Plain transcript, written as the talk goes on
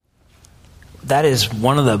that is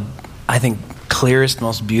one of the, I think, clearest,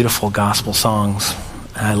 most beautiful gospel songs.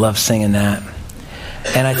 I love singing that.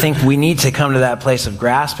 And I think we need to come to that place of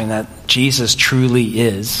grasping that Jesus truly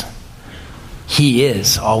is. He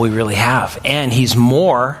is all we really have. And he's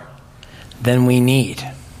more than we need.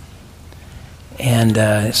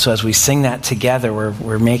 And so as we sing that together,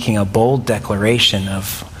 we're making a bold declaration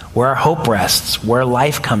of where our hope rests, where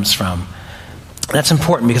life comes from. That's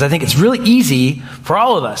important because I think it's really easy for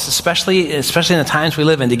all of us, especially in the times we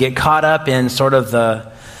live in, to get caught up in sort of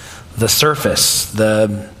the surface,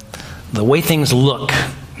 the way things look.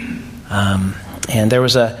 And there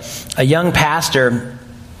was a young pastor,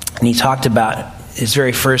 and he talked about his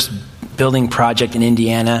very first building project in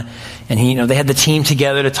Indiana. And they had the team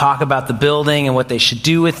together to talk about the building and what they should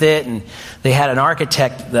do with it. And they had an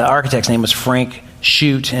architect. The architect's name was Frank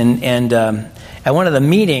Shute. And at one of the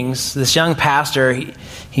meetings, this young pastor,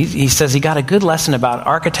 he says he got a good lesson about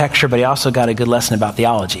architecture, but he also got a good lesson about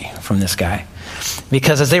theology from this guy.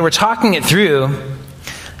 Because as they were talking it through,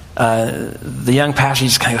 the young pastor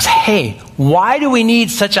just kind of goes, "Hey, why do we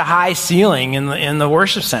need such a high ceiling in the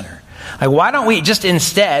worship center? Like, why don't we just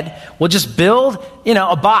instead, we'll just build,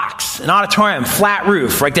 a box, an auditorium, flat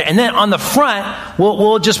roof right there. And then on the front,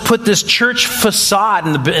 we'll just put this church facade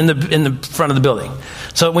in the front of the building.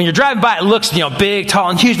 So when you're driving by, it looks, big, tall,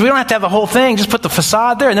 and huge. But we don't have to have the whole thing. Just put the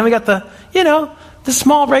facade there. And then we got the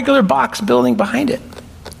small regular box building behind it."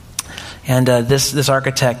 And this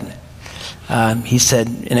architect, he said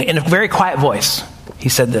in a very quiet voice, he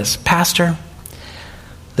said this, "Pastor,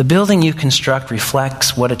 the building you construct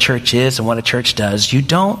reflects what a church is and what a church does. You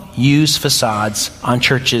don't use facades on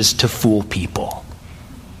churches to fool people.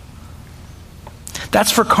 That's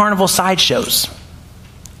for carnival sideshows.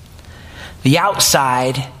 The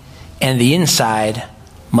outside and the inside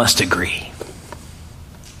must agree."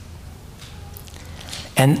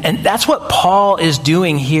 And that's what Paul is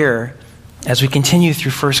doing here as we continue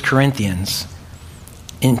through 1 Corinthians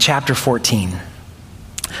in chapter 14.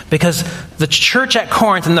 Because the church at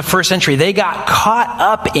Corinth in the first century, they got caught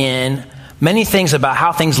up in many things about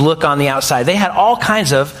how things look on the outside. They had all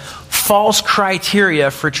kinds of false criteria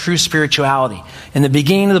for true spirituality. In the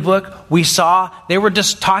beginning of the book, we saw they were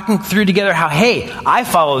just talking through together how, hey, I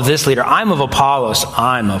follow this leader. I'm of Apollos.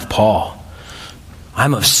 I'm of Paul.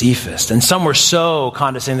 I'm of Cephas. And some were so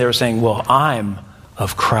condescending, they were saying, well, I'm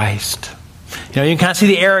of Christ. You can kind of see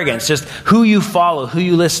the arrogance, just who you follow, who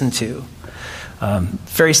you listen to.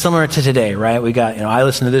 Very similar to today, right? We got, I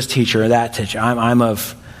listen to this teacher or that teacher. I'm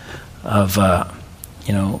of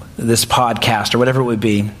this podcast or whatever it would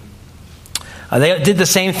be. They did the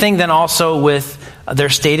same thing then also with their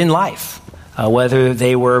state in life, whether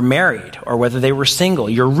they were married or whether they were single.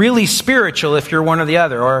 You're really spiritual if you're one or the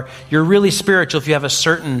other, or you're really spiritual if you have a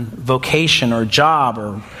certain vocation or job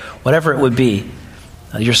or whatever it would be,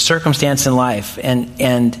 your circumstance in life.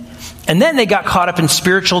 And then they got caught up in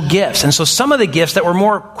spiritual gifts. And so some of the gifts that were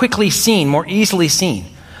more quickly seen, more easily seen,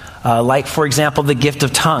 like, for example, the gift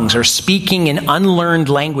of tongues or speaking in unlearned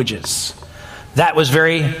languages. That was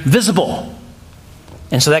very visible.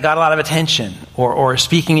 And so that got a lot of attention. Or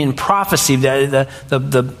speaking in prophecy,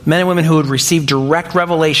 the men and women who would receive direct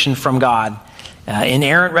revelation from God,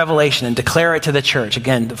 inerrant revelation, and declare it to the church.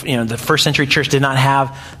 Again, the first century church did not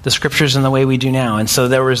have the scriptures in the way we do now. And so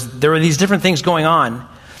there were these different things going on.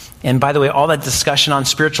 And by the way, all that discussion on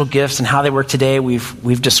spiritual gifts and how they work today,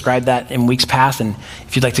 we've described that in weeks past. And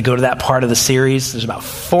if you'd like to go to that part of the series, there's about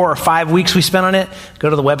 4 or 5 weeks we spent on it. Go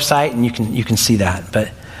to the website and you can see that.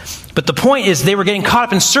 But the point is they were getting caught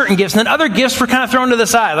up in certain gifts, and then other gifts were kind of thrown to the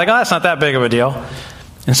side. Like, that's not that big of a deal.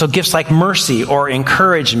 And so gifts like mercy or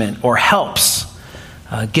encouragement or helps,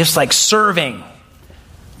 gifts like serving,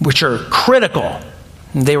 which are critical,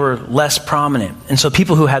 they were less prominent. And so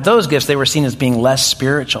people who had those gifts, they were seen as being less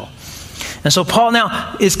spiritual. And so Paul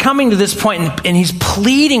now is coming to this point, and he's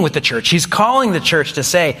pleading with the church. He's calling the church to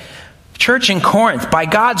say, church in Corinth, by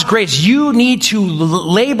God's grace, you need to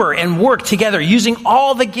labor and work together using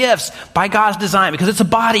all the gifts by God's design, because it's a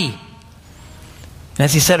body. And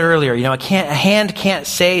as he said earlier, a hand can't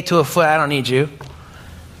say to a foot, I don't need you.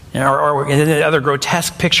 Or the other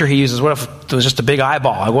grotesque picture he uses, what if it was just a big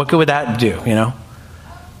eyeball? Like, what good would that do,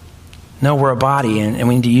 No, we're a body, and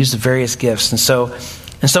we need to use the various gifts. And so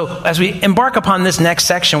as we embark upon this next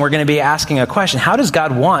section, we're going to be asking a question. How does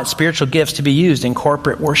God want spiritual gifts to be used in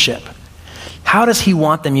corporate worship? How does he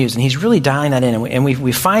want them used? And he's really dialing that in. And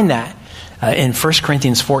we find that in 1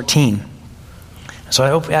 Corinthians 14. So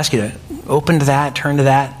I ask you to open to that, turn to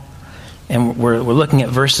that. And we're looking at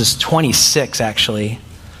verses 26, actually,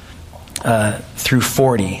 through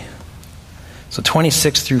 40. So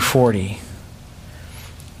 26 through 40.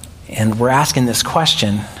 And we're asking this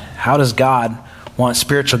question: how does God want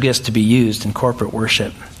spiritual gifts to be used in corporate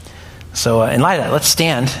worship? So in light of that, let's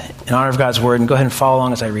stand in honor of God's word and go ahead and follow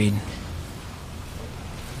along as I read.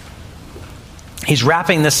 He's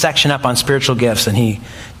wrapping this section up on spiritual gifts, and he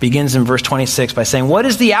begins in verse 26 by saying, "What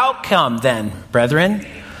is the outcome then, brethren?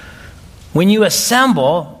 When you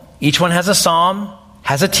assemble, each one has a psalm,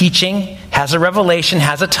 has a teaching, has a revelation,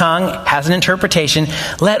 has a tongue, has an interpretation.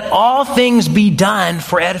 Let all things be done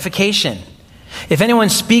for edification. If anyone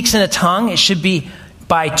speaks in a tongue, it should be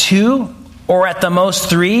by two or at the most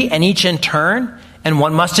three, and each in turn, and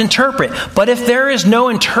one must interpret. But if there is no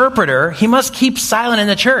interpreter, he must keep silent in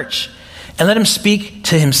the church, and let him speak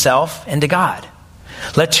to himself and to God.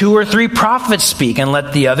 Let 2 or 3 prophets speak, and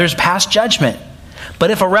let the others pass judgment.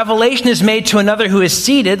 But if a revelation is made to another who is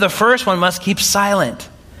seated, the first one must keep silent.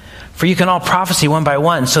 For you can all prophesy one by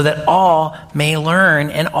one, so that all may learn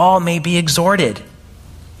and all may be exhorted.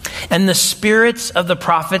 And the spirits of the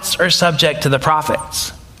prophets are subject to the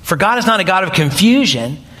prophets. For God is not a God of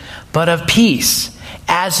confusion, but of peace,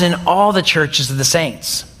 as in all the churches of the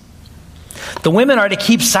saints. The women are to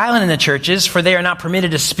keep silent in the churches, for they are not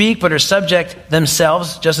permitted to speak, but are subject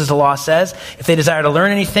themselves, just as the law says. If they desire to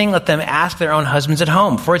learn anything, let them ask their own husbands at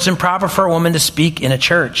home, for it's improper for a woman to speak in a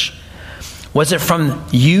church. Was it from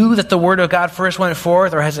you that the word of God first went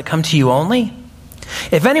forth, or has it come to you only?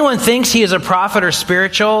 If anyone thinks he is a prophet or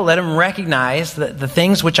spiritual, let him recognize that the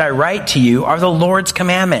things which I write to you are the Lord's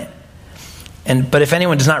commandment. But if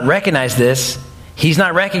anyone does not recognize this, he's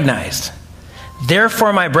not recognized.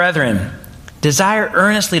 Therefore, my brethren, desire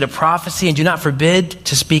earnestly to prophesy, and do not forbid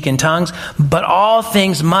to speak in tongues, but all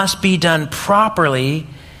things must be done properly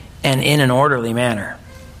and in an orderly manner.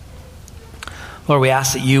 Lord, we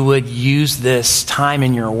ask that you would use this time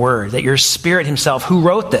in your word, that your Spirit himself, who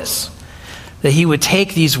wrote this, that he would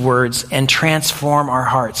take these words and transform our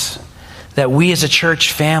hearts, that we as a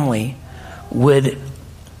church family would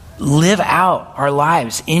live out our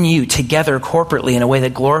lives in you together corporately in a way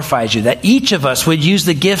that glorifies you, that each of us would use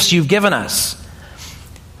the gifts you've given us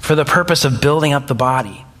for the purpose of building up the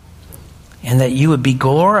body, and that you would be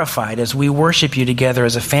glorified as we worship you together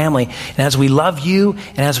as a family, and as we love you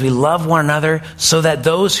and as we love one another, so that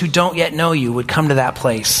those who don't yet know you would come to that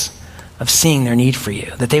place of seeing their need for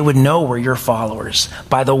you, that they would know we're your followers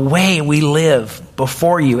by the way we live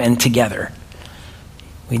before you and together.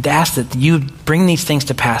 We'd ask that you bring these things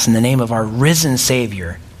to pass in the name of our risen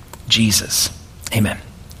Savior, Jesus. Amen.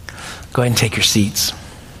 Go ahead and take your seats.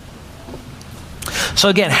 So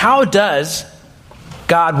again, how does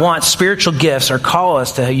God want spiritual gifts, or call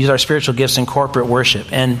us to use our spiritual gifts in corporate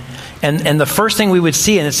worship? And the first thing we would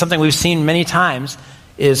see, and it's something we've seen many times,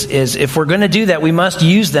 is if we're going to do that, we must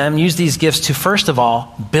use these gifts to, first of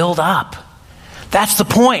all, build up. That's the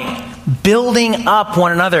point. Building up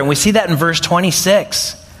one another. And we see that in verse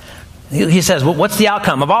 26. He says, well, what's the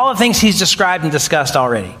outcome? Of all the things he's described and discussed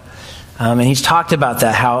already. And he's talked about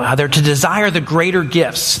that, how they're to desire the greater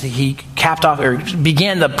gifts. He capped off, or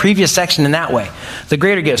began the previous section in that way. The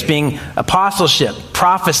greater gifts being apostleship,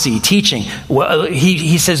 prophecy, teaching.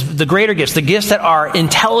 He says the greater gifts, the gifts that are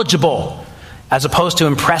intelligible as opposed to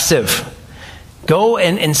impressive. Go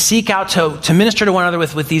and seek out to minister to one another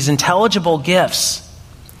with these intelligible gifts.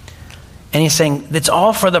 And he's saying it's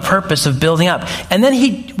all for the purpose of building up. And then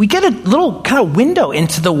we get a little kind of window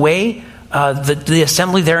into the way the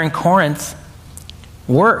assembly there in Corinth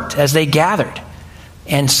worked as they gathered.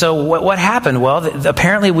 And so what happened? Well,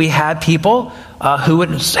 apparently we had people who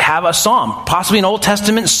would have a psalm, possibly an Old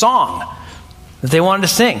Testament song that they wanted to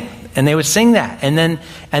sing. And they would sing that. And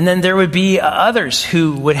then there would be others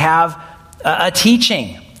who would have a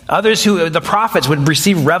teaching. Others the prophets would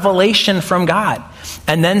receive revelation from God.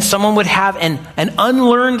 And then someone would have an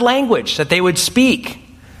unlearned language that they would speak.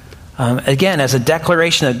 Again, as a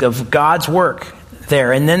declaration of God's work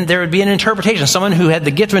there. And then there would be an interpretation. Someone who had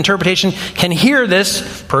the gift of interpretation can hear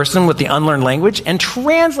this person with the unlearned language and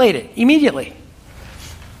translate it immediately.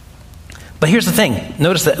 But here's the thing.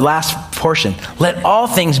 Notice that last portion. Let all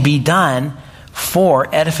things be done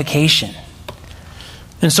for edification.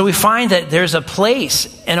 And so we find that there's a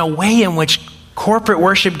place and a way in which corporate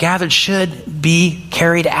worship gathered should be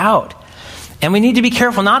carried out. And we need to be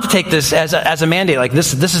careful not to take this as a mandate. Like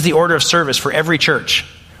this is the order of service for every church.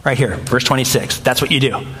 Right here, verse 26. That's what you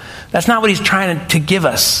do. That's not what he's trying to give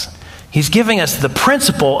us. He's giving us the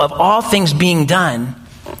principle of all things being done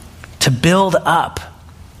to build up.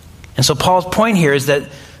 And so Paul's point here is that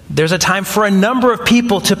there's a time for a number of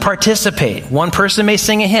people to participate. One person may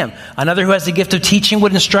sing a hymn. Another who has the gift of teaching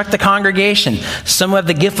would instruct the congregation. Some who have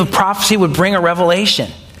the gift of prophecy would bring a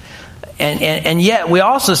revelation. And yet we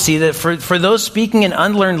also see that for those speaking in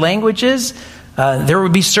unlearned languages, there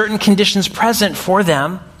would be certain conditions present for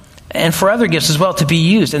them and for other gifts as well to be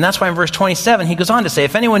used. And that's why in verse 27 he goes on to say,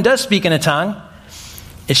 if anyone does speak in a tongue,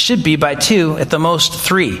 it should be by 2, at the most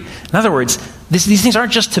 3. In other words, these things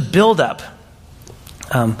aren't just to build up.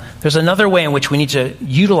 There's another way in which we need to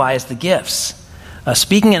utilize the gifts.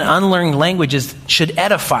 Speaking in unlearned languages should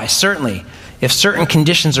edify, certainly, if certain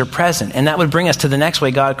conditions are present. And that would bring us to the next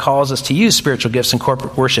way God calls us to use spiritual gifts in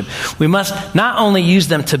corporate worship. We must not only use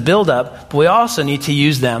them to build up, but we also need to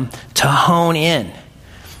use them to hone in.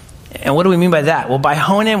 And what do we mean by that? Well, by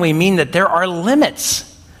hone in, we mean that there are limits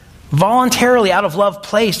voluntarily out of love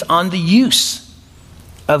placed on the use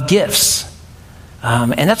of gifts.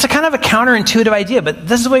 And that's a kind of a counterintuitive idea, but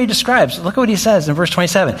this is what he describes. Look at what he says in verse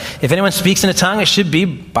 27. If anyone speaks in a tongue, it should be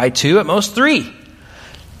by 2, at most 3.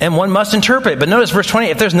 And one must interpret. But notice verse 20,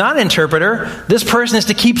 if there's not an interpreter, this person is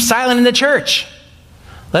to keep silent in the church.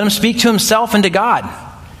 Let him speak to himself and to God.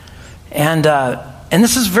 And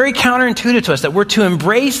this is very counterintuitive to us, that we're to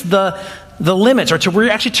embrace the limits, or we're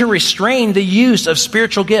actually to restrain the use of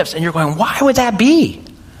spiritual gifts. And you're going, why would that be?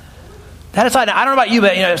 That aside, I don't know about you,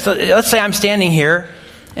 but so let's say I'm standing here,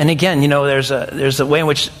 and again, there's a way in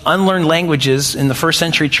which unlearned languages in the first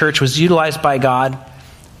century church was utilized by God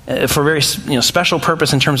for a very special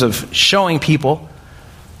purpose in terms of showing people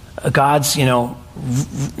God's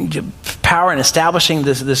power in establishing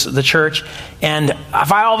the church. And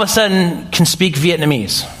if I all of a sudden can speak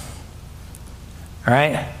Vietnamese, all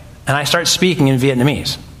right, and I start speaking in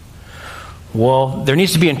Vietnamese, well, there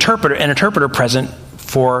needs to be an interpreter present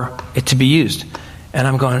for it to be used. And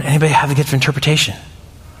I'm going, anybody have the gift of interpretation?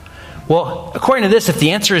 Well, according to this, if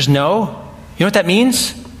the answer is no, you know what that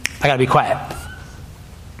means? I got to be quiet.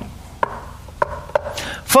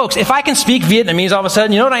 Folks, if I can speak Vietnamese all of a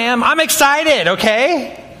sudden, you know what I am? I'm excited,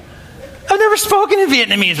 okay? I've never spoken in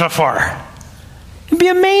Vietnamese before. It'd be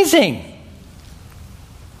amazing.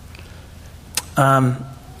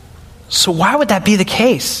 So why would that be the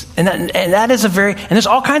case? And that is and there's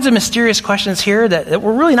all kinds of mysterious questions here that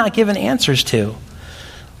we're really not given answers to.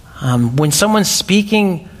 When someone's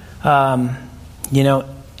speaking,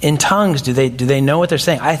 in tongues, do they know what they're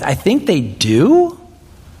saying? I think they do.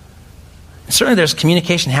 Certainly there's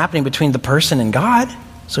communication happening between the person and God.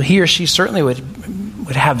 So he or she certainly would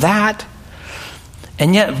have that.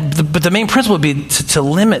 And yet, but the main principle would be to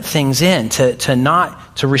limit things in,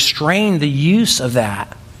 to restrain the use of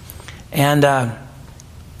that. And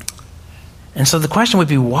so the question would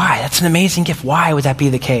be, why? That's an amazing gift. Why would that be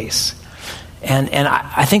the case? And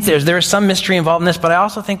I think there is some mystery involved in this, but I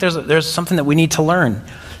also think there's something that we need to learn.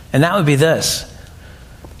 And that would be this.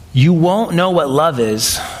 You won't know what love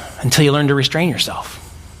is until you learn to restrain yourself.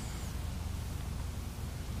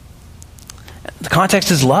 The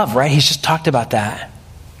context is love, right? He's just talked about that.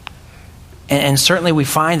 And certainly we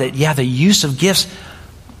find that, the use of gifts,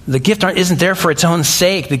 the gift isn't there for its own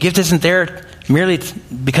sake. The gift isn't there merely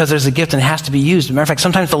because there's a gift and it has to be used. As a matter of fact,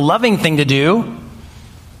 sometimes the loving thing to do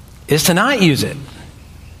is to not use it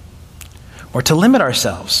or to limit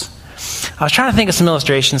ourselves. I was trying to think of some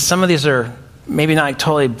illustrations. Some of these are maybe not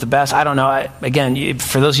totally the best. I don't know. Again,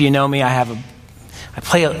 for those of you who know me, I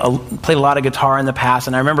played a lot of guitar in the past,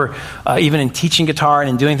 and I remember even in teaching guitar and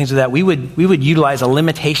in doing things with that, we would utilize a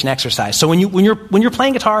limitation exercise. So when you're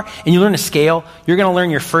playing guitar and you learn a scale, you're going to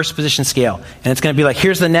learn your first position scale, and it's going to be like,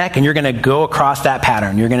 here's the neck, and you're going to go across that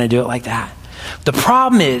pattern. You're going to do it like that. The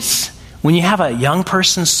problem is when you have a young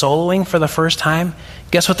person soloing for the first time,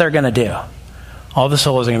 guess what they're going to do? All the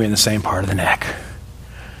solos are going to be in the same part of the neck.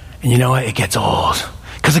 And you know what? It gets old.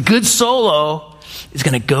 Because a good solo is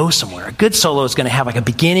going to go somewhere. A good solo is going to have like a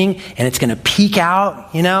beginning, and it's going to peak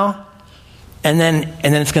out, and then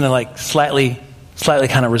it's going to like slightly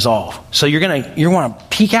kind of resolve. So you want to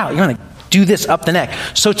peak out. You're going to do this up the neck.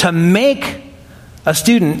 So to make a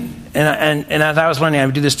student, and as I was learning, I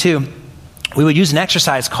would do this too. We would use an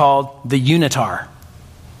exercise called the unitar.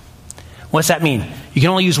 What's that mean? You can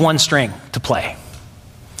only use one string to play.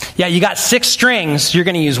 Yeah, you got 6 strings, you're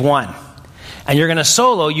going to use 1. And you're going to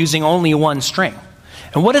solo using only 1 string.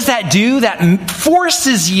 And what does that do? That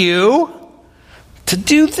forces you to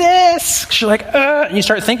do this. 'Cause you're like, and you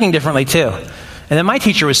start thinking differently too. And then my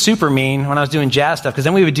teacher was super mean when I was doing jazz stuff, because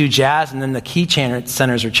then we would do jazz and then the key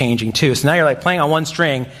centers are changing too. So now you're like playing on 1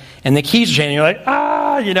 string and the keys are changing. You're like,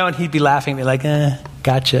 and he'd be laughing at me like,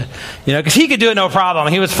 gotcha. Because he could do it no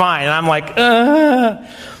problem. He was fine. And I'm like,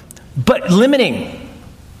 But limiting.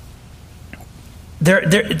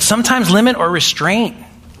 There sometimes limit or restraint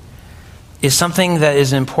is something that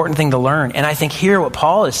is an important thing to learn. And I think here what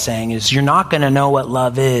Paul is saying is you're not going to know what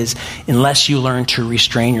love is unless you learn to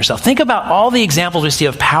restrain yourself. Think about all the examples we see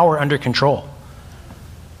of power under control.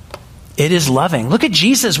 It is loving. Look at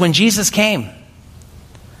Jesus when Jesus came.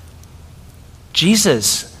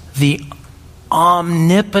 Jesus, the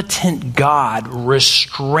omnipotent God,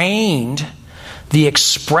 restrained the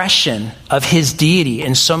expression of his deity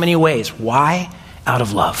in so many ways. Why? Out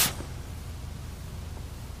of love.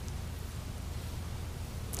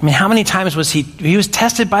 I mean, how many times was he was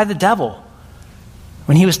tested by the devil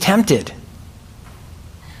when he was tempted?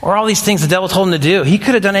 Or all these things the devil told him to do. He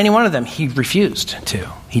could have done any one of them. He refused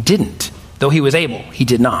to. He didn't. Though he was able, he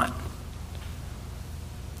did not.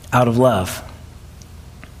 Out of love.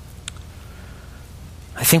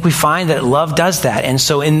 I think we find that love does that. And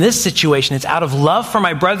so in this situation, it's out of love for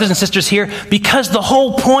my brothers and sisters here, because the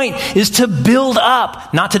whole point is to build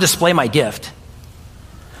up, not to display my gift.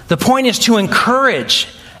 The point is to encourage.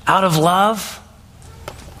 Out of love,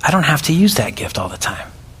 I don't have to use that gift all the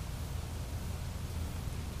time.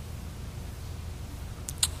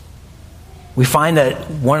 We find that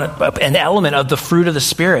an element of the fruit of the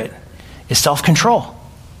Spirit is self-control.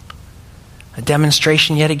 A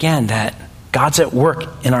demonstration yet again that God's at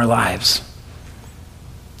work in our lives.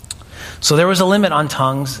 So there was a limit on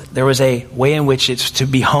tongues. There was a way in which it's to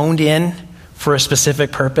be honed in for a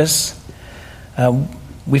specific purpose.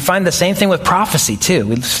 We find the same thing with prophecy too.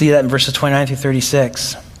 We see that in verses 29 through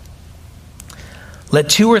 36. Let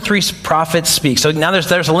 2 or 3 prophets speak. So now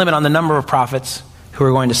there's a limit on the number of prophets who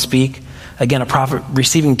are going to speak. Again, a prophet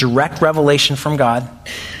receiving direct revelation from God.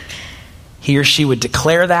 He or she would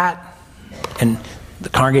declare that, and the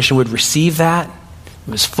congregation would receive that.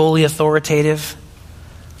 It was fully authoritative.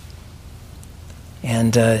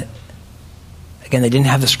 And again, they didn't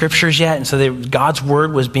have the scriptures yet, and so God's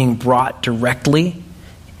word was being brought directly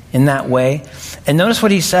in that way. And notice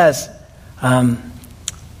what he says. Let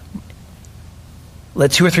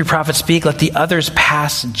 2 or 3 prophets speak. Let the others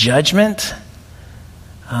pass judgment.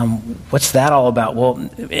 What's that all about? Well,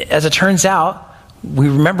 as it turns out, we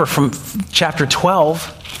remember from chapter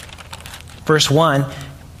 12, verse 1,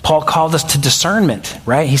 Paul called us to discernment,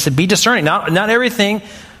 right? He said, be discerning. Not everything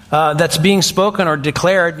that's being spoken or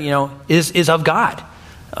declared, is of God.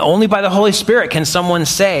 Only by the Holy Spirit can someone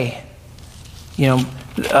say,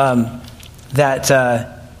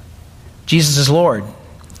 that Jesus is Lord.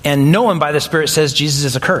 And no one by the Spirit says Jesus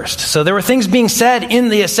is accursed. So there were things being said in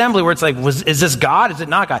the assembly where it's like, is this God? Is it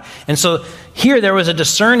not God? And so here there was a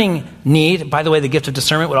discerning need. By the way, the gift of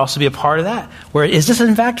discernment would also be a part of that. Where is this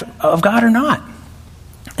in fact of God or not?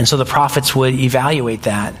 And so the prophets would evaluate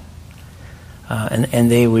that. And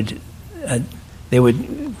they would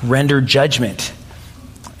render judgment.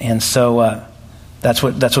 And so that's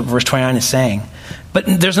what verse 29 is saying. But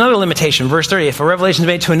there's another limitation. Verse 30, if a revelation is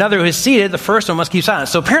made to another who is seated, the first one must keep silent.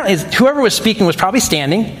 So apparently whoever was speaking was probably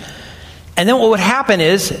standing. And then what would happen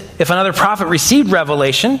is, if another prophet received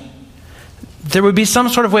revelation, there would be some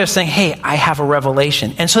sort of way of saying, hey, I have a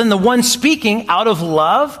revelation. And so then the one speaking out of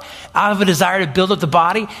love, out of a desire to build up the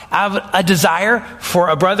body, out of a desire for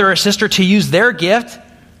a brother or sister to use their gift,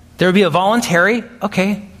 there would be a voluntary,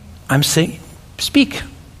 okay, I'm saying, speak.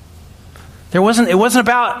 It wasn't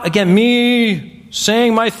about, again, me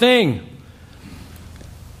saying my thing.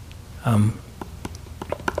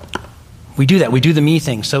 We do that. We do the me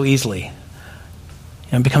thing so easily.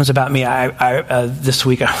 It becomes about me. This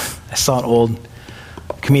week I saw an old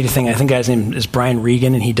comedic thing. I think the guy's name is Brian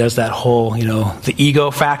Regan, and he does that whole, the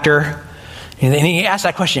ego factor. And he asked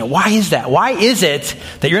that question, why is that? Why is it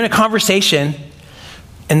that you're in a conversation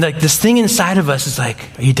and this thing inside of us is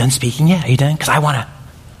like, are you done speaking yet? Are you done? Because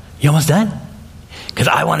you almost done? Because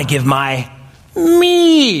I want to give my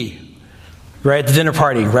me, right, at the dinner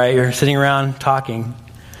party, right? You're sitting around talking.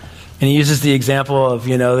 And he uses the example of,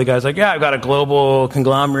 the guy's like, yeah, I've got a global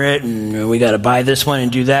conglomerate, and we got to buy this one and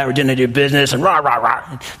do that. We're going to do business, and rah, rah,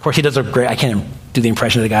 rah. Of course, he does a great, I can't even do the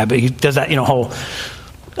impression of the guy, but he does that, whole,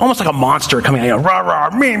 almost like a monster coming out, rah,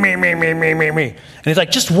 rah, me. And he's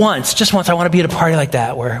like, just once, I want to be at a party like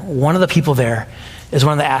that, where one of the people there is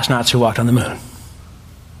one of the astronauts who walked on the moon.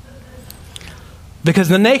 Because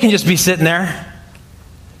then they can just be sitting there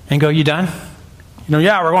and go, you done?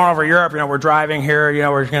 Yeah, we're going over Europe. We're driving here.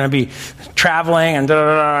 We're going to be traveling and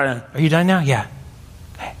da-da-da-da. Are you done now? Yeah.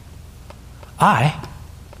 Okay. I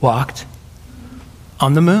walked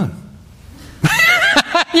on the moon.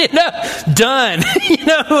 Done.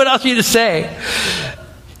 What else you to say?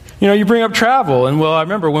 You bring up travel. And I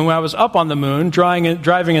remember when I was up on the moon,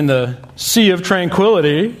 driving in the Sea of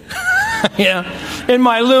Tranquility, in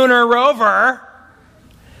my lunar rover.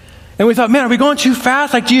 And we thought, man, are we going too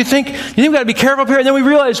fast? Like, do you think we got to be careful up here? And then we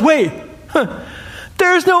realized, wait,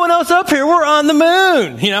 there's no one else up here. We're on the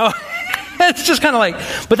moon, It's just kind of like,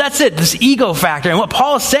 but that's it, this ego factor. And what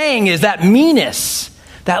Paul is saying is that meanness,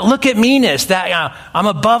 that look at meanness, that I'm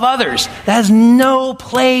above others, that has no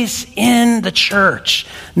place in the church,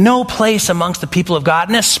 no place amongst the people of God,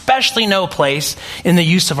 and especially no place in the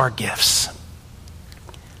use of our gifts.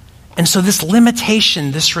 And so this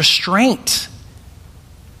limitation, this restraint,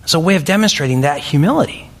 is a way of demonstrating that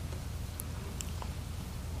humility.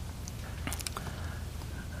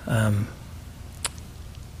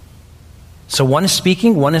 So one is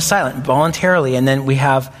speaking, one is silent, voluntarily, and then we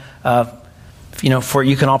have, for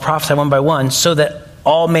you can all prophesy one by one, so that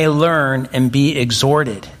all may learn and be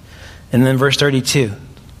exhorted. And then verse 32,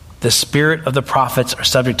 the spirit of the prophets are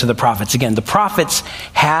subject to the prophets. Again, the prophets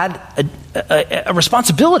had a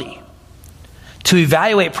responsibility to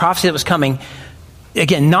evaluate prophecy that was coming.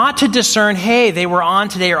 Again, not to discern, hey, they were on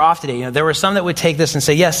today or off today. There were some that would take this and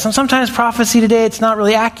say, yes, sometimes prophecy today, it's not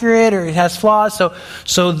really accurate or it has flaws.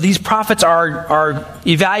 So these prophets are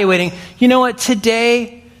evaluating, you know what,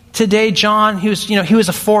 today, John, he was a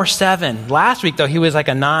 4.7. Last week, though, he was like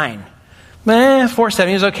a 9. 4.7,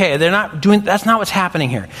 he was okay. That's not what's happening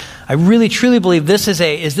here. I really, truly believe is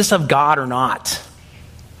this of God or not?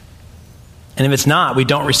 And if it's not, we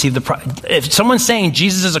don't receive if someone's saying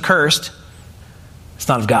Jesus is accursed, it's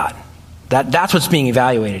not of God. That's what's being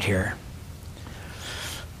evaluated here.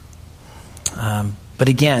 But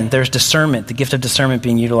again, there's discernment, the gift of discernment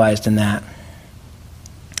being utilized in that.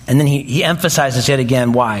 And then he emphasizes yet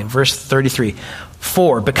again why. Verse 33,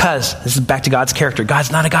 because, this is back to God's character,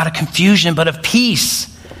 God's not a God of confusion, but of peace,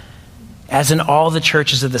 as in all the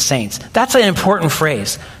churches of the saints. That's an important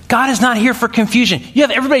phrase. God is not here for confusion. You have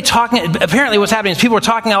everybody talking. Apparently what's happening is people are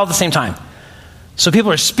talking all at the same time. So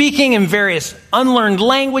people are speaking in various unlearned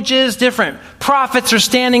languages. Different prophets are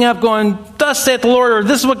standing up going, thus saith the Lord, or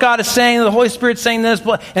this is what God is saying, the Holy Spirit's saying this,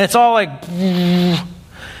 and it's all like, and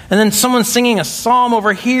then someone's singing a psalm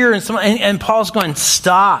over here, and Paul's going,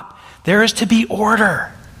 stop. There is to be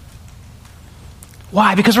order.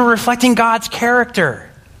 Why? Because we're reflecting God's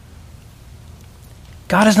character.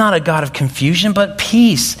 God is not a God of confusion, but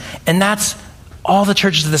peace. And that's all the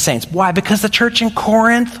churches of the saints. Why? Because the church in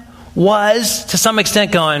Corinth was, to some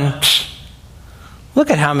extent, going, look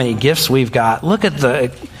at how many gifts we've got. Look at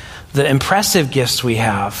the impressive gifts we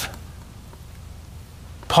have.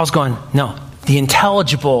 Paul's going, no, the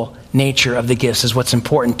intelligible nature of the gifts is what's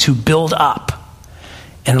important to build up.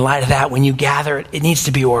 And in light of that, when you gather it, it needs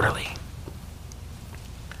to be orderly.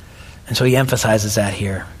 And so he emphasizes that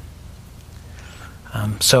here.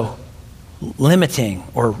 So limiting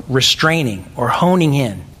or restraining or honing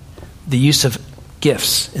in the use of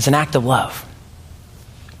gifts is an act of love.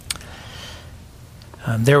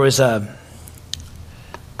 There was in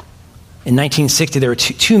 1960, there were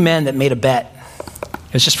two men that made a bet.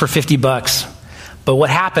 It was just for $50. But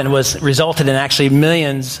what happened resulted in actually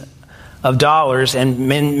millions of dollars, and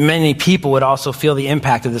many people would also feel the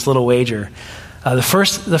impact of this little wager. The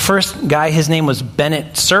first guy, his name was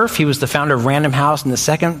Bennett Cerf. He was the founder of Random House, and the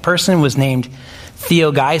second person was named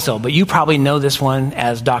Theo Geisel. But you probably know this one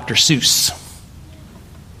as Dr. Seuss.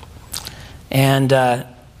 And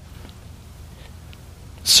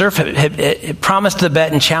Cerf had promised the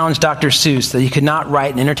bet and challenged Dr. Seuss that he could not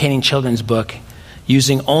write an entertaining children's book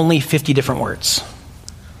using only 50 different words.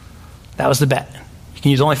 That was the bet. You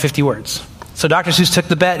can use only 50 words. So Dr. Seuss took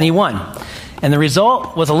the bet and he won. And the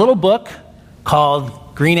result was a little book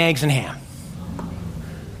called Green Eggs and Ham.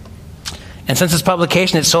 And since its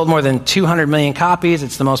publication, it sold more than 200 million copies.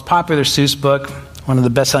 It's the most popular Seuss book, one of the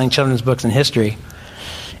best-selling children's books in history.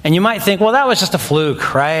 And you might think, well, that was just a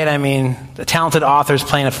fluke, right? I mean, the talented author's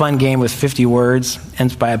playing a fun game with 50 words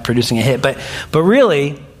ends by producing a hit. But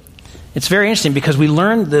really, it's very interesting because we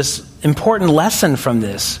learned this important lesson from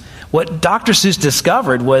this. What Dr. Seuss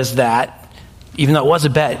discovered was that, even though it was a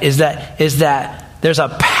bet, is that there's a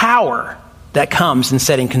power that comes in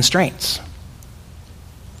setting constraints.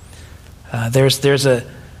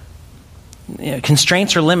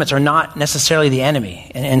 Constraints or limits are not necessarily the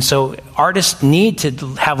enemy. And so artists need to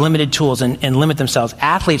have limited tools and limit themselves.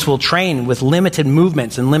 Athletes will train with limited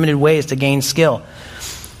movements and limited ways to gain skill.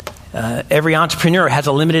 Every entrepreneur has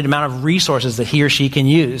a limited amount of resources that he or she can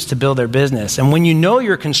use to build their business. And when you know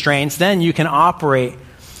your constraints, then you can operate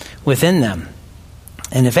within them.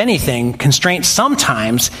 And if anything, constraints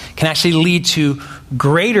sometimes can actually lead to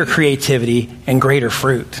greater creativity and greater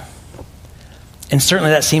fruit. And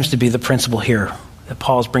certainly that seems to be the principle here that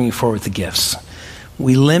Paul's bringing forward with the gifts.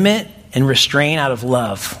 We limit and restrain out of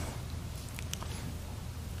love.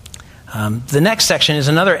 The next section is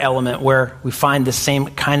another element where we find the same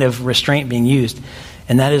kind of restraint being used,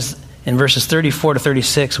 and that is in verses 34 to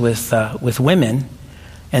 36 with women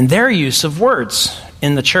and their use of words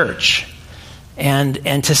in the church.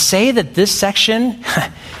 And to say that this section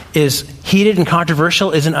is heated and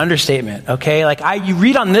controversial is an understatement, okay? Like you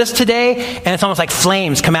read on this today, and it's almost like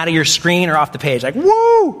flames come out of your screen or off the page, like,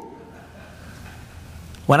 woo!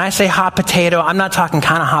 When I say hot potato, I'm not talking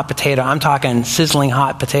kind of hot potato. I'm talking sizzling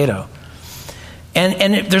hot potato.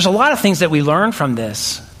 And there's a lot of things that we learn from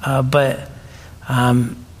this, but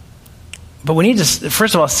we need to,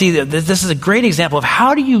 first of all, see that this is a great example of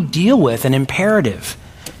how do you deal with an imperative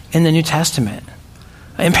in the New Testament.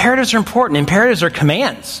 Imperatives are important. Imperatives are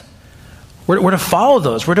commands. We're to follow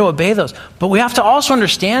those. We're to obey those. But we have to also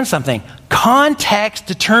understand something. Context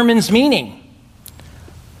determines meaning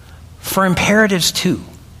for imperatives too.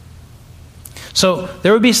 So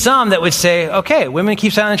there would be some that would say, okay, women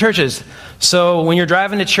keep silent in churches. So when you're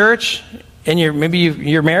driving to church and you're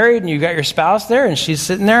married and you've got your spouse there and she's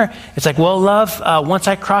sitting there, it's like, well, love, once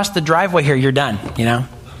I cross the driveway here, you're done,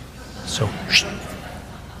 So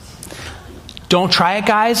don't try it,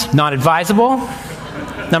 guys. Not advisable,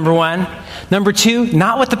 number one. Number two,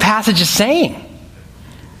 not what the passage is saying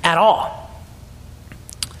at all.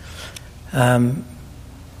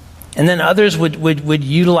 And then others would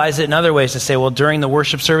utilize it in other ways to say, well, during the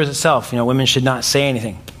worship service itself, women should not say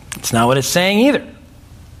anything. It's not what it's saying either.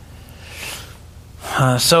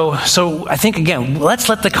 So I think, again, let's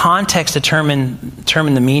let the context determine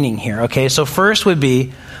the meaning here, okay? So first would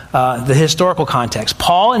be the historical context.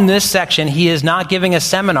 Paul, in this section, he is not giving a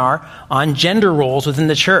seminar on gender roles within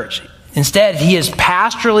the church. Instead, he is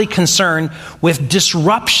pastorally concerned with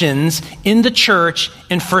disruptions in the church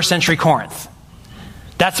in first century Corinth.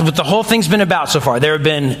 That's what the whole thing's been about so far.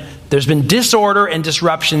 There's been disorder and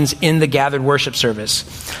disruptions in the gathered worship service.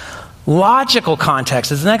 Logical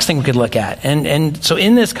context is the next thing we could look at. And so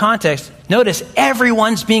in this context, notice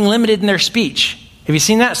everyone's being limited in their speech. Have you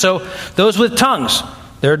seen that? So those with tongues,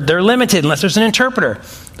 they're limited unless there's an interpreter.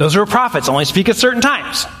 Those who are prophets only speak at certain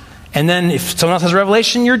times. And then if someone else has a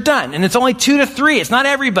revelation, you're done. And it's only 2 to 3. It's not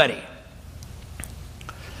everybody.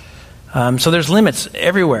 So there's limits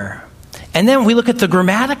everywhere. And then we look at the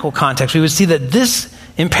grammatical context. We would see that this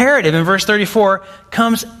imperative in verse 34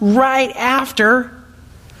 comes right after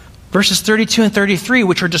verses 32 and 33,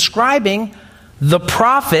 which are describing the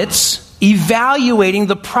prophets evaluating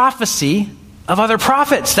the prophecy of other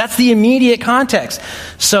prophets. That's the immediate context.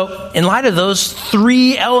 So in light of those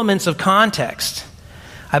 3 elements of context,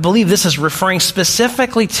 I believe this is referring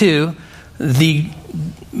specifically to the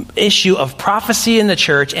issue of prophecy in the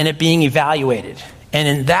church and it being evaluated. And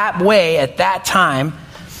in that way, at that time,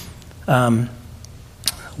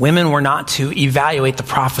 women were not to evaluate the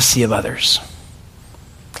prophecy of others.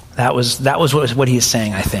 That was what he's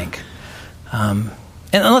saying, I think. And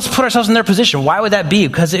let's put ourselves in their position. Why would that be?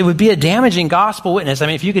 Because it would be a damaging gospel witness. I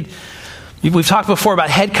mean, we've talked before about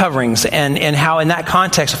head coverings and how in that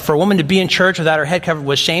context, for a woman to be in church without her head covered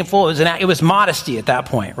was shameful. It was modesty at that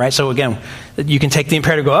point, right? So again, you can take the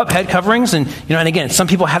imperative, go up, head coverings, and again, some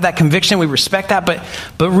people have that conviction. We respect that,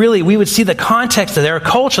 but really, we would see the context of their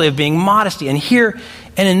culturally of being modesty. And here,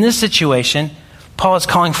 and in this situation, Paul is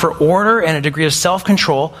calling for order and a degree of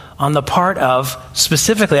self-control on the part of,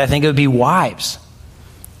 specifically, I think it would be wives.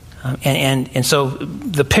 And so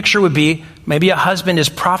the picture would be maybe a husband is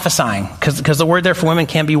prophesying, because the word there for women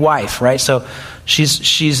can be wife, right? So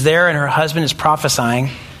she's there and her husband is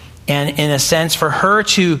prophesying, and in a sense for her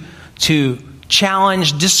to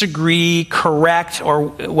challenge, disagree, correct, or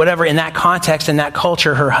whatever in that context, in that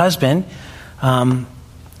culture, her husband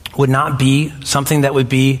would not be something that would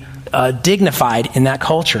be dignified in that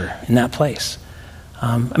culture, in that place.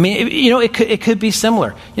 It could be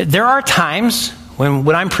similar. There are times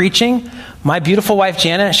when I'm preaching, my beautiful wife,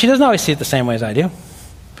 Janet, she doesn't always see it the same way as I do.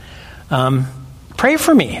 Pray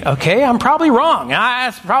for me, okay? I'm probably wrong.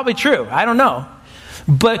 That's probably true. I don't know.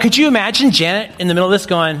 But could you imagine Janet in the middle of this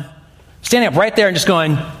standing up right there and just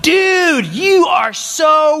going, dude, you are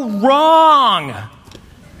so wrong.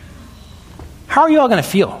 How are you all going to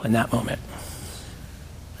feel in that moment?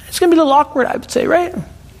 It's going to be a little awkward, I would say, right?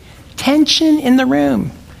 Tension in the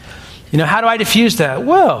room. How do I diffuse that?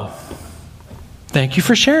 Whoa. Thank you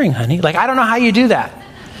for sharing, honey. I don't know how you do that.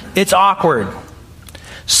 It's awkward.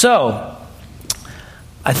 So,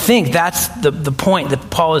 I think that's the point that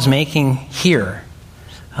Paul is making here,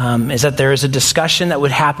 is that there is a discussion that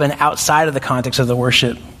would happen outside of the context of the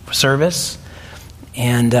worship service.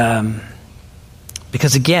 And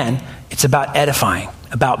because, again, it's about edifying,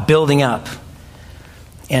 about building up.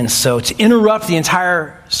 And so to interrupt the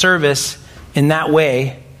entire service in that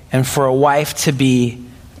way and for a wife to be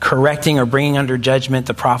correcting or bringing under judgment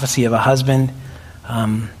the prophecy of a husband,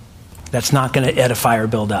 that's not going to edify or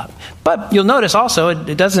build up. But you'll notice also,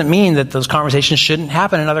 it doesn't mean that those conversations shouldn't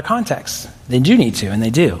happen in other contexts. They do need to, and they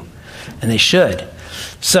do, and they should.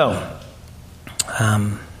 So,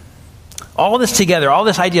 all this together, all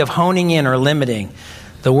this idea of honing in or limiting,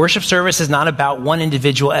 the worship service is not about one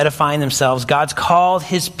individual edifying themselves. God's called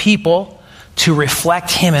his people to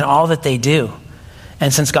reflect him in all that they do.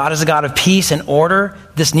 And since God is a God of peace and order,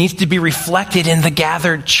 this needs to be reflected in the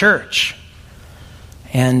gathered church.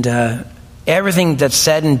 And everything that's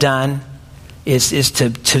said and done is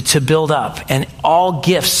to build up. And all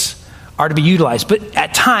gifts are to be utilized. But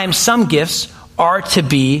at times, some gifts are to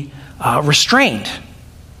be restrained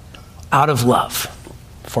out of love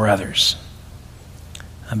for others.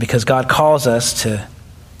 Because God calls us to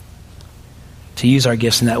use our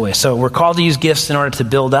gifts in that way. So we're called to use gifts in order to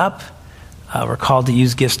build up. We're called to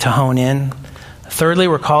use gifts to hone in. Thirdly,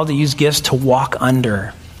 we're called to use gifts to walk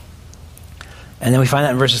under. And then we find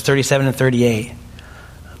that in verses 37 and 38.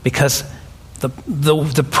 Because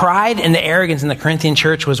the pride and the arrogance in the Corinthian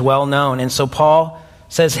church was well known. And so Paul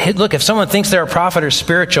says, hey, look, if someone thinks they're a prophet or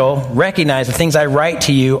spiritual, recognize the things I write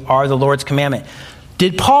to you are the Lord's commandment.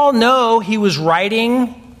 Did Paul know he was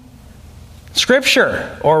writing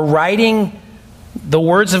Scripture or writing the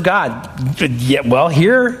words of God? Yeah, well,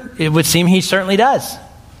 here it would seem he certainly does.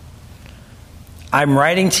 I'm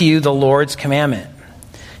writing to you the Lord's commandment.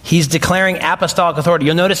 He's declaring apostolic authority.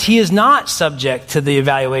 You'll notice he is not subject to the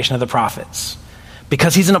evaluation of the prophets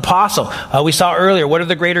because he's an apostle. We saw earlier, what are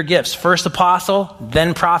the greater gifts? First apostle,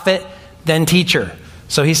 then prophet, then teacher.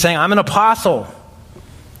 So he's saying, I'm an apostle.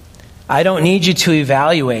 I don't need you to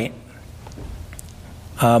evaluate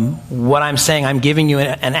what I'm saying. I'm giving you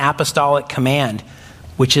an apostolic command,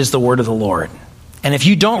 which is the word of the Lord. And if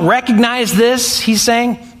you don't recognize this, he's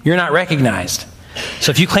saying, you're not recognized.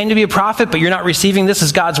 So if you claim to be a prophet, but you're not receiving this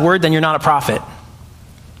as God's word, then you're not a prophet.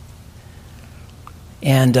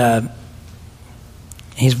 And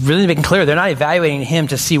he's really making clear they're not evaluating him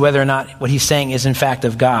to see whether or not what he's saying is in fact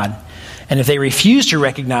of God. And if they refuse to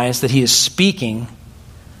recognize that he is speaking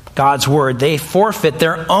God's word, they forfeit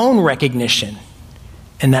their own recognition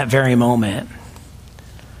in that very moment.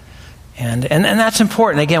 And that's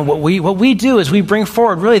important. Again, what we do is we bring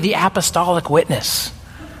forward really the apostolic witness.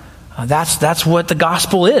 That's what the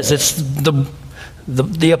gospel is. It's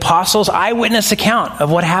the apostles' eyewitness account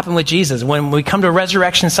of what happened with Jesus. When we come to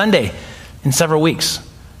Resurrection Sunday in several weeks,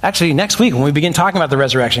 actually next week when we begin talking about the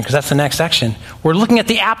resurrection, because that's the next section, we're looking at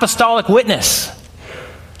the apostolic witness.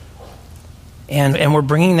 And we're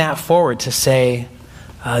bringing that forward to say,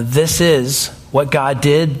 this is what God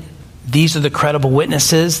did. These are the credible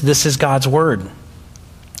witnesses. This is God's word.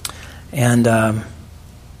 And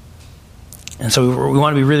so we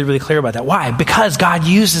want to be really, really clear about that. Why? Because God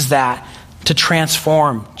uses that to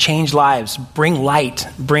transform, change lives, bring light,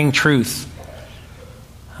 bring truth.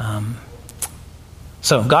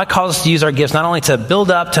 So God calls us to use our gifts not only to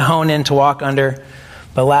build up, to hone in, to walk under,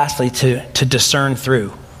 but lastly, to discern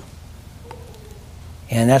through.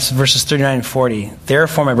 And that's verses 39 and 40.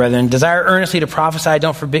 Therefore, my brethren, desire earnestly to prophesy.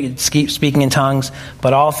 Don't forbid speaking in tongues,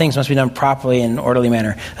 but all things must be done properly in an orderly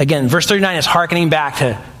manner. Again, verse 39 is hearkening back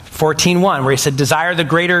to 14:1, where he said, desire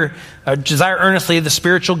earnestly the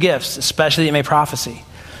spiritual gifts, especially that you may prophecy.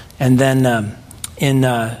 And then in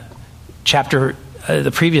the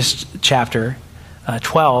previous chapter,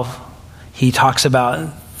 12, he talks about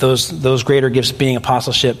those greater gifts being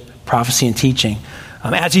apostleship, prophecy, and teaching.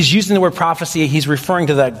 As he's using the word prophecy, he's referring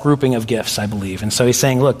to that grouping of gifts, I believe. And so he's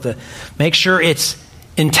saying, look, make sure it's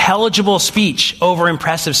intelligible speech over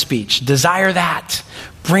impressive speech. Desire that.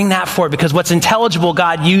 Bring that forward, because what's intelligible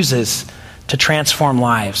God uses to transform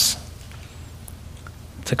lives,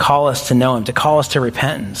 to call us to know him, to call us to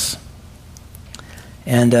repentance.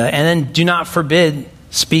 And then do not forbid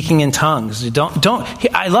speaking in tongues.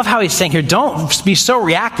 I love how he's saying here, don't be so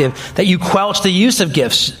reactive that you quelch the use of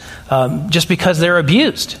gifts just because they're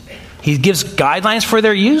abused. He gives guidelines for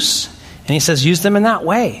their use, and he says use them in that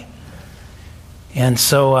way. And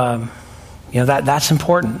so, that's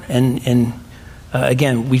important. And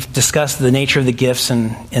again, we've discussed the nature of the gifts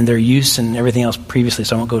and their use and everything else previously,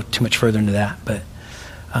 so I won't go too much further into that. But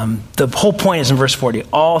the whole point is in verse 40,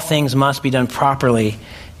 all things must be done properly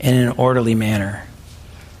and in an orderly manner.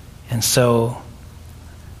 And so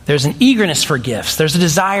there's an eagerness for gifts. There's a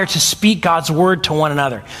desire to speak God's word to one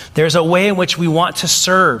another. There's a way in which we want to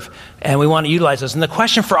serve and we want to utilize those. And the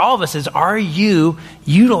question for all of us is, are you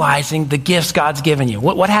utilizing the gifts God's given you?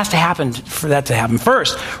 What has to happen for that to happen?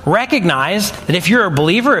 First, recognize that if you're a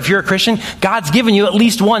believer, if you're a Christian, God's given you at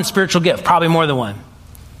least one spiritual gift, probably more than one.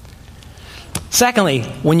 Secondly,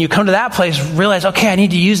 when you come to that place, realize, okay, I need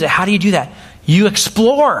to use it. How do you do that? You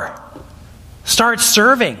explore. Start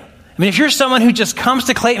serving. I mean, if you're someone who just comes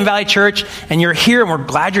to Clayton Valley Church and you're here, and we're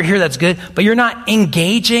glad you're here, that's good, but you're not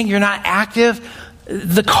engaging, you're not active,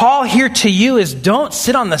 the call here to you is don't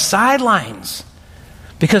sit on the sidelines.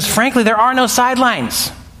 Because frankly, there are no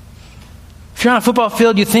sidelines. If you're on a football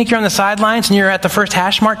field, you think you're on the sidelines and you're at the first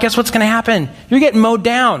hash mark, guess what's going to happen? You're getting mowed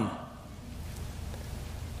down.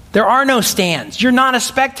 There are no stands. You're not a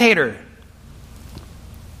spectator.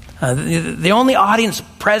 The only audience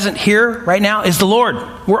present here right now is the Lord.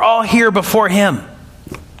 We're all here before Him.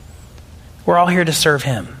 We're all here to serve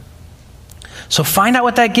Him. So find out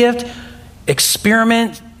what that gift,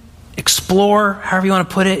 experiment, explore, however you want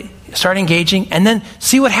to put it, start engaging, and then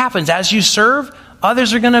see what happens. As you serve,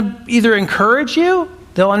 others are going to either encourage you,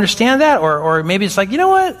 they'll understand that, or maybe it's like, you know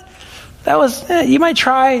what, that was, you might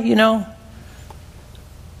try,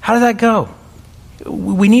 How did that go?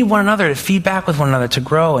 We need one another to feed back with one another, to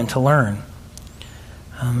grow and to learn.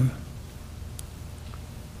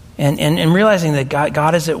 And realizing that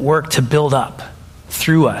God is at work to build up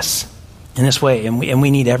through us in this way, and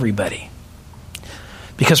we need everybody.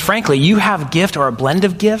 Because frankly, you have a gift or a blend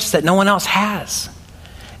of gifts that no one else has.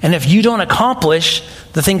 And if you don't accomplish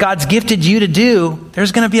the thing God's gifted you to do,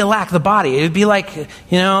 there's going to be a lack of the body. It would be like,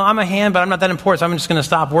 I'm a hand, but I'm not that important, so I'm just going to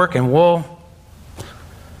stop working. Well,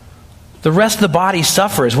 the rest of the body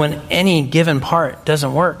suffers when any given part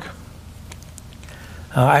doesn't work.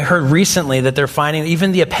 I heard recently that they're finding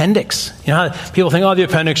even the appendix. How people think, the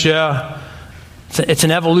appendix, yeah, it's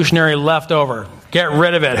an evolutionary leftover. Get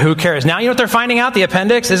rid of it. Who cares? Now you know what they're finding out? The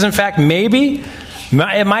appendix is in fact maybe,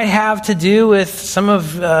 it might have to do with some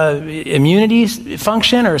of immunity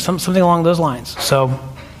function or something along those lines. So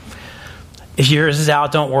if yours is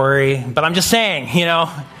out, don't worry. But I'm just saying,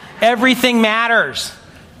 everything matters.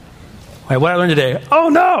 Wait, what I learned today? Oh,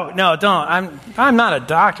 no, don't. I'm not a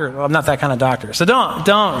doctor. Well, I'm not that kind of doctor. So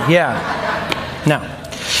don't, yeah. No.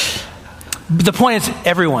 But the point is,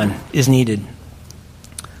 everyone is needed.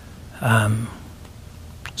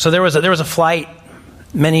 So there was a flight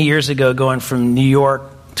many years ago going from New York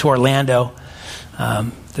to Orlando.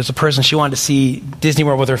 There's a person, she wanted to see Disney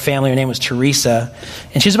World with her family. Her name was Teresa.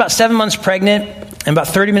 And she was about 7 months pregnant. And about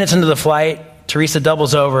 30 minutes into the flight, Teresa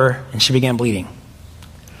doubles over and she began bleeding.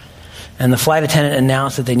 And the flight attendant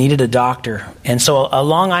announced that they needed a doctor. And so a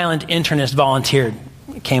Long Island internist volunteered,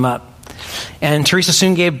 came up. And Teresa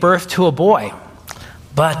soon gave birth to a boy.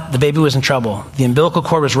 But the baby was in trouble. The umbilical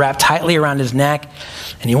cord was wrapped tightly around his neck,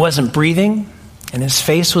 and he wasn't breathing, and his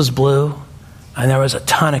face was blue, and there was a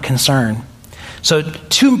ton of concern. So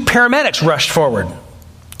 2 paramedics rushed forward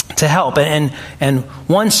to help, and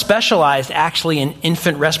one specialized actually in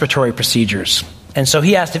infant respiratory procedures. And so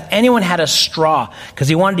he asked if anyone had a straw, because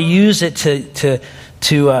he wanted to use it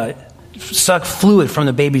to suck fluid from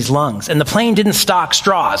the baby's lungs. And the plane didn't stock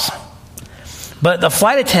straws. But the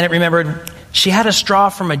flight attendant remembered she had a straw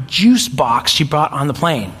from a juice box she brought on the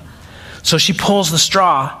plane. So she pulls the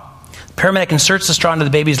straw. The paramedic inserts the straw into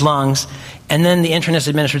the baby's lungs, and then the internist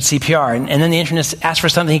administered CPR. And then the internist asked for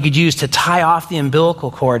something he could use to tie off the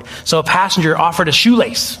umbilical cord. So a passenger offered a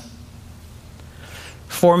shoelace.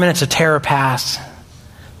 4 minutes of terror passed,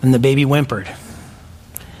 and the baby whimpered.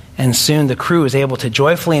 And soon the crew was able to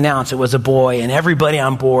joyfully announce it was a boy, and everybody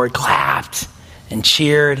on board clapped and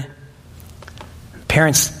cheered.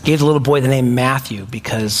 Parents gave the little boy the name Matthew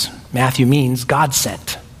because Matthew means God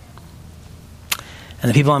sent. And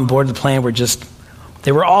the people on board the plane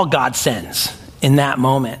they were all God sends in that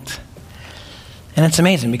moment. And it's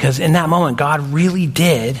amazing because in that moment, God really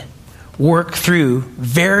did work through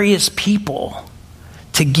various people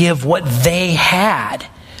to give what they had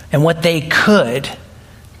and what they could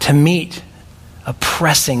to meet a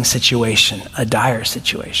pressing situation, a dire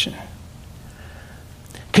situation.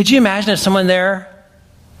 Could you imagine if someone there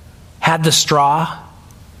had the straw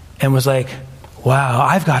and was like, wow,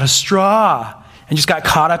 I've got a straw, and just got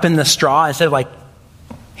caught up in the straw instead of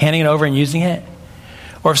handing it over and using it?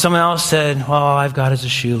 Or if someone else said, well, all I've got is a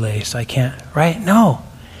shoelace, I can't, right? No,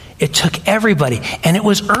 it took everybody, and it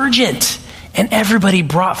was urgent, and everybody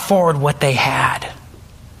brought forward what they had.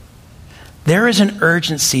 There is an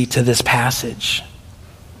urgency to this passage.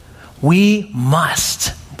 We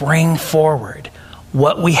must bring forward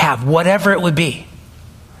what we have, whatever it would be,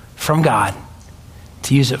 from God,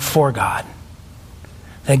 to use it for God.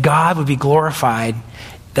 That God would be glorified,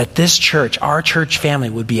 that this church, our church family,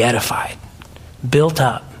 would be edified, built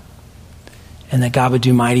up, and that God would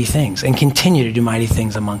do mighty things and continue to do mighty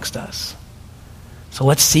things amongst us. So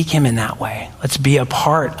let's seek Him in that way. Let's be a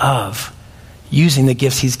part of using the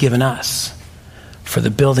gifts He's given us for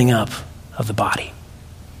the building up of the body.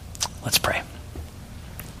 Let's pray.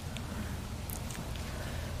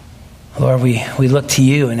 Lord, we look to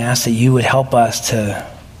you and ask that you would help us to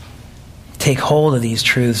take hold of these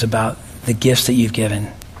truths about the gifts that you've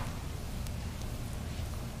given.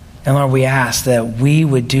 And Lord, we ask that we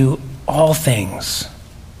would do all things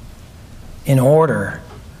in order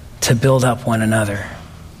to build up one another.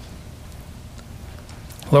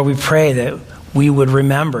 Lord, we pray that we would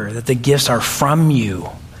remember that the gifts are from you,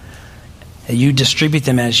 that you distribute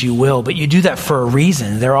them as you will, but you do that for a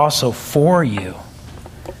reason. They're also for you.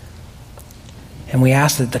 And we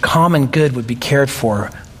ask that the common good would be cared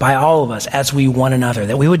for by all of us as we one another,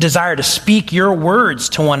 that we would desire to speak your words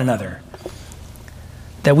to one another,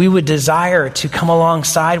 that we would desire to come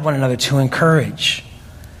alongside one another to encourage,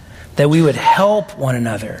 that we would help one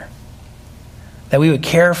another, that we would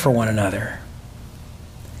care for one another,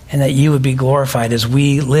 and that you would be glorified as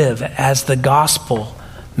we live as the gospel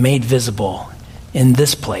made visible in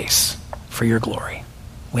this place for your glory.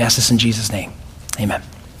 We ask this in Jesus' name. Amen.